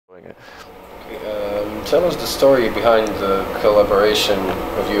enjoying it. Tell us the story behind the collaboration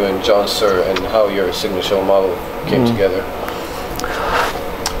of you and John Suhr and how your signature model came together.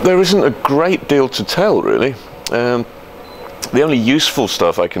 There isn't a great deal to tell, really. The only useful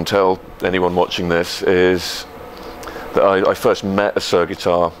stuff I can tell anyone watching this is that I first met a Suhr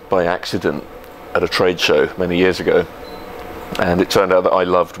guitar by accident at a trade show many years ago, and it turned out that I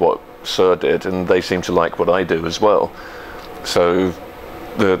loved what Suhr did and they seemed to like what I do as well. So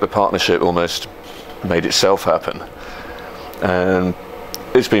the partnership almost made itself happen, and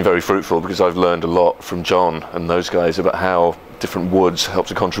it's been very fruitful because I've learned a lot from John and those guys about how different woods help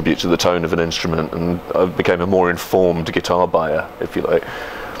to contribute to the tone of an instrument, and I became a more informed guitar buyer, if you like,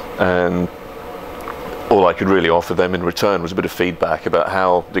 and all I could really offer them in return was a bit of feedback about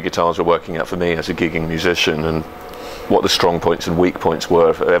how the guitars were working out for me as a gigging musician and what the strong points and weak points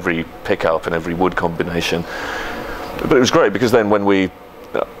were for every pickup and every wood combination. But it was great because then when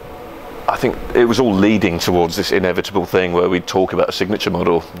I think it was all leading towards this inevitable thing where we'd talk about a signature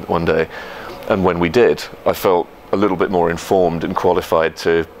model one day, and when we did, I felt a little bit more informed and qualified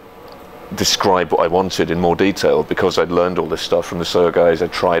to describe what I wanted in more detail because I'd learned all this stuff from the Suhr guys.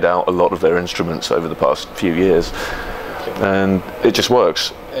 I'd tried out a lot of their instruments over the past few years, and it just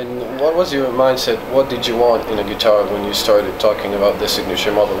works. And what was your mindset? What did you want in a guitar when you started talking about the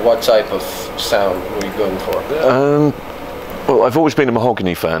signature model? What type of sound were you going for? Well, I've always been a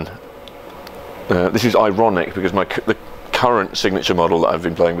mahogany fan. This is ironic because the current signature model that I've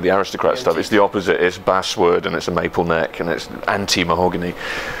been playing with the Aristocrat stuff, it's the opposite. It's basswood and it's a maple neck and it's anti-mahogany.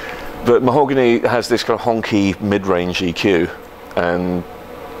 But mahogany has this kind of honky mid-range EQ, and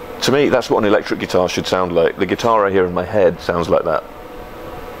to me that's what an electric guitar should sound like. The guitar I hear in my head sounds like that,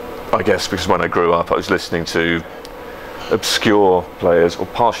 I guess, because when I grew up I was listening to obscure players, or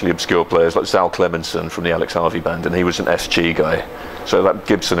partially obscure players, like Zal Clemenson from the Alex Harvey band, and he was an SG guy, so that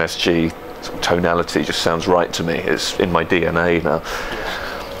Gibson SG sort of tonality just sounds right to me. It's in my DNA now.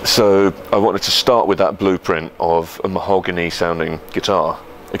 So I wanted to start with that blueprint of a mahogany sounding guitar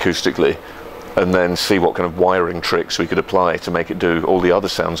acoustically, and then see what kind of wiring tricks we could apply to make it do all the other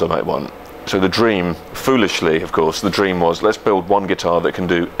sounds I might want. So the dream, foolishly of course, the dream was, let's build one guitar that can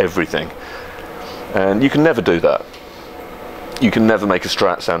do everything. And you can never do that. You can never make a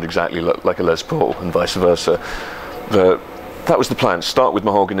Strat sound exactly like a Les Paul and vice versa. That was the plan. Start with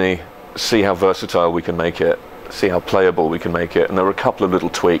mahogany, see how versatile we can make it, see how playable we can make it, and there were a couple of little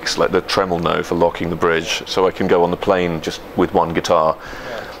tweaks like the tremolo for locking the bridge, so I can go on the plane just with one guitar,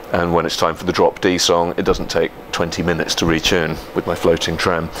 and when it's time for the drop D song it doesn't take 20 minutes to retune with my floating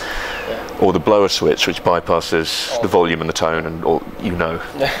trem. Or the blower switch, which bypasses the volume and the tone and all, you know.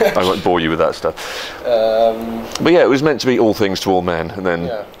 I won't bore you with that stuff. But yeah, it was meant to be all things to all men, and then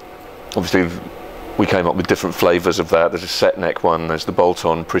obviously we came up with different flavours of that. There's a set neck one, there's the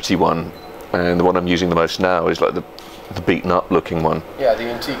bolt-on pretty one, and the one I'm using the most now is like the beaten up looking one. Yeah, the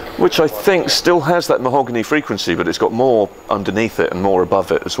antique. Which I think still has that mahogany frequency, but it's got more underneath it and more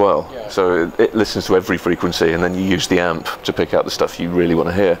above it as well. Yeah. So it listens to every frequency, and then you use the amp to pick out the stuff you really want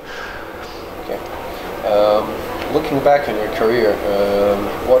to hear. Okay. Looking back on your career,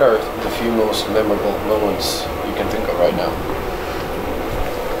 what are the few most memorable moments you can think of right now?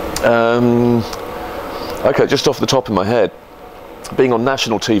 Okay, just off the top of my head, being on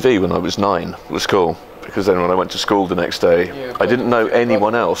national TV when I was 9 was cool, because then when I went to school the next day, I didn't know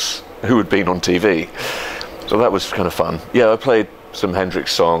anyone else who had been on TV. So that was kind of fun. Yeah, I played some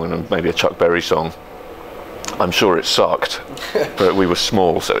Hendrix song and maybe a Chuck Berry song. I'm sure it sucked, but we were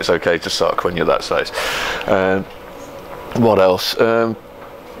small, so it's okay to suck when you're that size. What else? I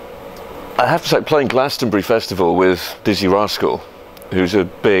have to say, playing Glastonbury Festival with Dizzy Rascal, who's a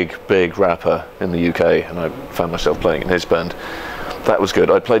big rapper in the UK, and I found myself playing in his band. That was good.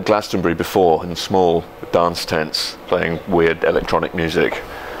 I played Glastonbury before in small dance tents, playing weird electronic music,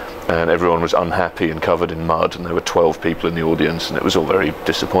 and everyone was unhappy and covered in mud, and there were 12 people in the audience, and it was all very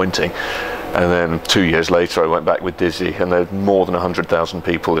disappointing. And then 2 years later I went back with Dizzy, and there were more than 100,000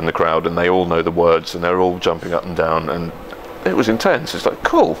 people in the crowd, and they all know the words, and they're all jumping up and down, and it was intense. It's like,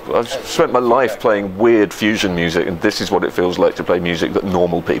 cool, I've spent my life playing weird fusion music, and this is what it feels like to play music that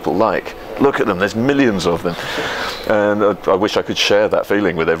normal people like. Look at them, there's millions of them. And I wish I could share that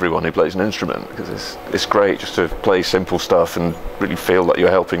feeling with everyone who plays an instrument, because it's great just to play simple stuff and really feel like you're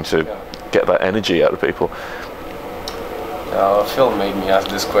helping to get that energy out of people. Phil made me ask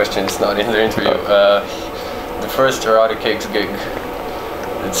this question, it's not in the interview. The first Erotic Cakes gig,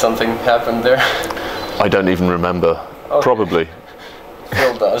 did something happen there? I don't even remember. Okay. Probably.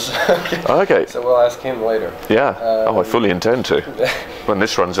 Phil does. Okay. So we'll ask him later. Yeah. I fully intend to. When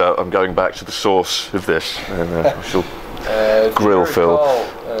this runs out, I'm going back to the source of this, and I shall grill Phil.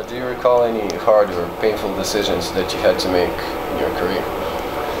 Do you recall any hard or painful decisions that you had to make in your career?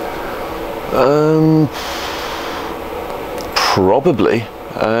 Probably.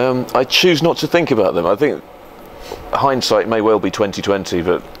 I choose not to think about them. I think hindsight may well be 20/20,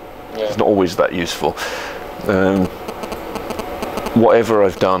 but it's not always that useful. Whatever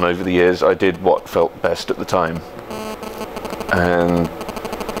I've done over the years, I did what felt best at the time, and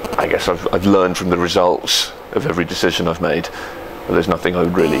I guess I've learned from the results of every decision I've made. But there's nothing I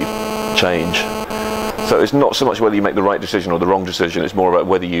would really change. So it's not so much whether you make the right decision or the wrong decision, it's more about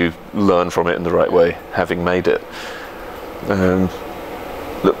whether you learn from it in the right way, having made it.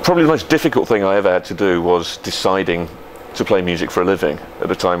 Probably the most difficult thing I ever had to do was deciding to play music for a living at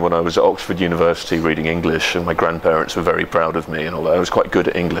a time when I was at Oxford University reading English, and my grandparents were very proud of me, and although I was quite good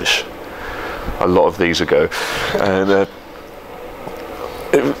at English a lot of these ago. And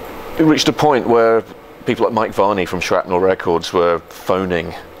it reached a point where people like Mike Varney from Shrapnel Records were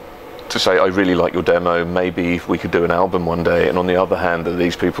phoning to say, I really like your demo, maybe we could do an album one day. And on the other hand, there are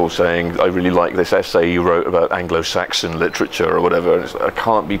these people saying, I really like this essay you wrote about Anglo-Saxon literature or whatever. And I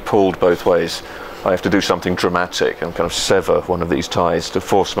can't be pulled both ways. I have to do something dramatic and kind of sever one of these ties to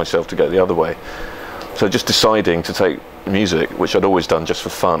force myself to go the other way. So just deciding to take music, which I'd always done just for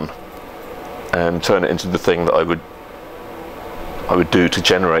fun, and turn it into the thing that I would do to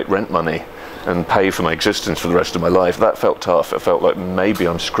generate rent money and pay for my existence for the rest of my life. That felt tough. It felt like maybe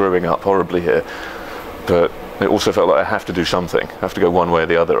I'm screwing up horribly here, but it also felt like I have to do something. I have to go one way or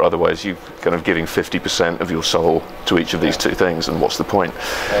the other, otherwise you're kind of giving 50% of your soul to each of these two things, and what's the point?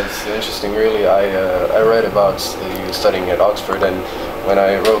 It's interesting, really. I read about you studying at Oxford, and when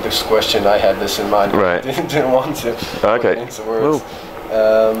I wrote this question I had this in mind. Right. Didn't want to put it into words.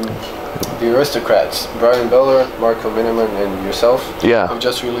 The Aristocrats, Brian Beller, Marco Miniman, and yourself, have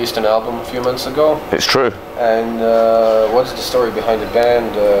just released an album a few months ago. It's true. And what's the story behind the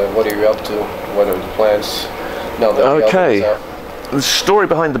band? What are you up to? What are the plans now that the album is out? The story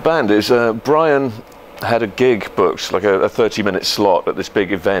behind the band is Brian had a gig booked, like a 30-minute slot at this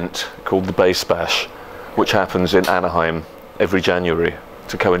big event called the Bass Bash, which happens in Anaheim every January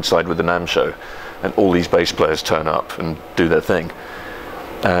to coincide with the NAMM show. And all these bass players turn up and do their thing.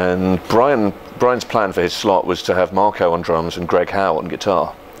 And Brian's plan for his slot was to have Marco on drums and Greg Howe on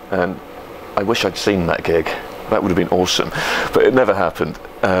guitar. And I wish I'd seen that gig. That would have been awesome. But it never happened.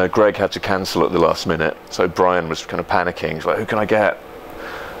 Greg had to cancel at the last minute, so Brian was kind of panicking. He's like, who can I get?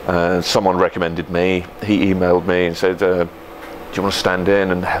 Someone recommended me. He emailed me and said, do you want to stand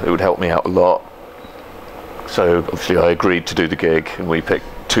in? And it would help me out a lot. So obviously I agreed to do the gig, and we picked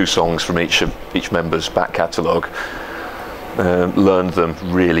 2 songs from each member's back catalogue. Learned them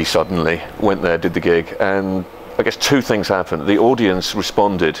really suddenly, went there, did the gig, and I guess 2 things happened. The audience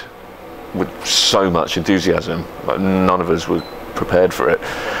responded with so much enthusiasm, like none of us were prepared for it.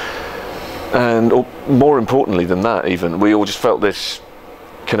 And more importantly than that, even, we all just felt this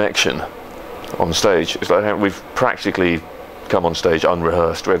connection on stage. It's like we've practically come on stage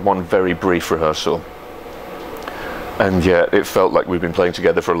unrehearsed. We had one very brief rehearsal, and yet it felt like we've been playing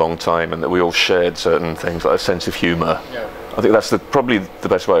together for a long time, and that we all shared certain things, like a sense of humour. Yeah. I think that's probably the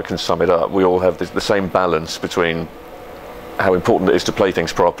best way I can sum it up. We all have the same balance between how important it is to play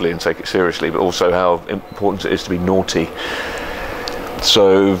things properly and take it seriously, but also how important it is to be naughty.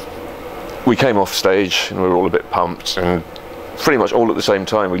 So we came off stage and we were all a bit pumped, and pretty much all at the same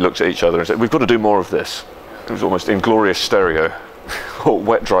time we looked at each other and said, we've got to do more of this. It was almost inglorious stereo, or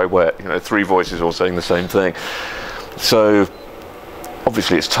wet, dry, wet, 3 voices all saying the same thing. So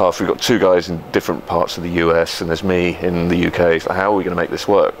obviously it's tough. We've got 2 guys in different parts of the US, and there's me in the UK. So how are we going to make this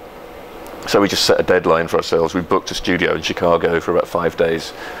work? So we just set a deadline for ourselves. We booked a studio in Chicago for about 5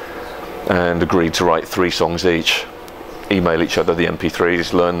 days and agreed to write 3 songs each, email each other the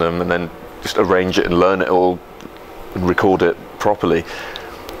MP3s, learn them, and then just arrange it and learn it all and record it properly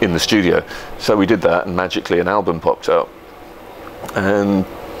in the studio. So we did that, and magically an album popped out. And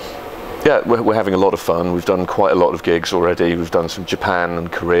yeah, we're having a lot of fun. We've done quite a lot of gigs already. We've done some Japan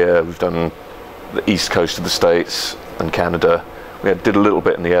and Korea. We've done the east coast of the States and Canada. We did a little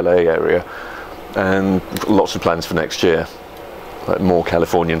bit in the LA area, and lots of plans for next year. Like more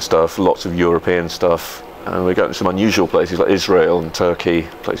Californian stuff, lots of European stuff, and we're going to some unusual places like Israel and Turkey,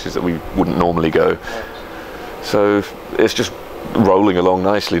 places that we wouldn't normally go. So it's just rolling along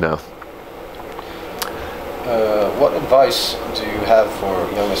nicely now. What advice do you have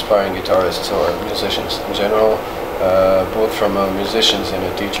for young aspiring guitarists or musicians in general, both from a musician's and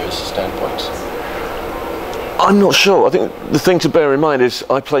a teacher's standpoint? I'm not sure. I think the thing to bear in mind is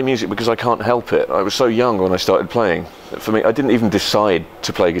I play music because I can't help it. I was so young when I started playing. For me, I didn't even decide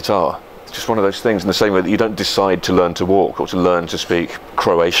to play guitar. just one of those things, in the same way that you don't decide to learn to walk or to learn to speak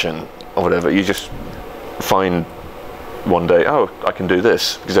Croatian or whatever. You just find one day, oh, I can do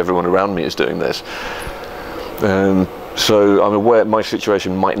this because everyone around me is doing this. So I'm aware my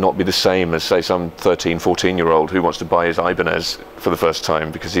situation might not be the same as, say, some 13, 14-year-old who wants to buy his Ibanez for the first time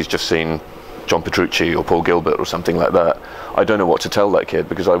because he's just seen John Petrucci or Paul Gilbert or something like that. I don't know what to tell that kid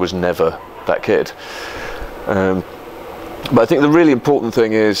because I was never that kid. But I think the really important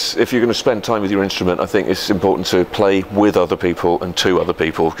thing is, if you're going to spend time with your instrument, I think it's important to play with other people and to other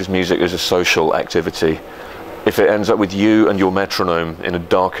people, because music is a social activity. If it ends up with you and your metronome in a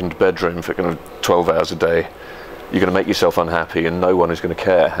darkened bedroom for kind of 12 hours a day, you're going to make yourself unhappy, and no one is going to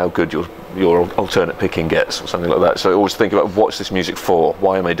care how good your alternate picking gets or something like that. So always think about, what's this music for?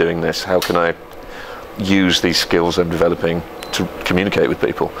 Why am I doing this? How can I use these skills I'm developing to communicate with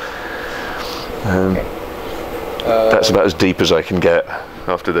people? That's about as deep as I can get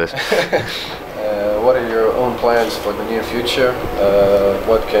after this. What are your own plans for the near future?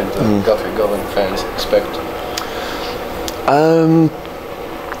 What can the Guthrie Govan fans expect? I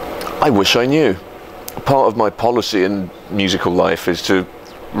wish I knew. Part of my policy in musical life is to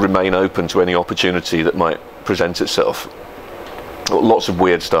remain open to any opportunity that might present itself. Lots of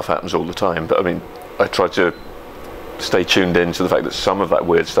weird stuff happens all the time, but I mean, I try to stay tuned in to the fact that some of that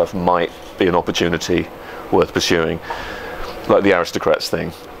weird stuff might be an opportunity worth pursuing. Like the Aristocrats thing.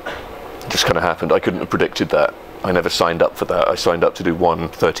 It just kind of happened. I couldn't have predicted that. I never signed up for that. I signed up to do one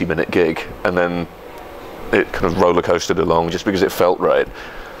 30-minute gig, and then it kind of roller coasted along just because it felt right.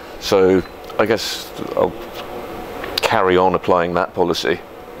 So I guess I'll carry on applying that policy.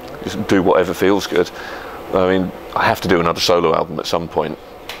 Just do whatever feels good. I mean, I have to do another solo album at some point,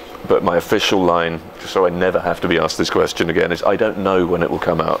 but my official line, so I never have to be asked this question again, is I don't know when it will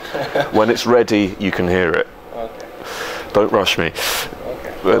come out. When it's ready, you can hear it. Okay. Don't rush me.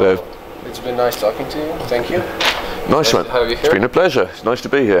 Okay. But, well, it's been nice talking to you. Thank you. Nice one. Have you here. It's been a pleasure. It's nice to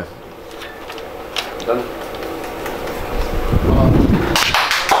be here. Done.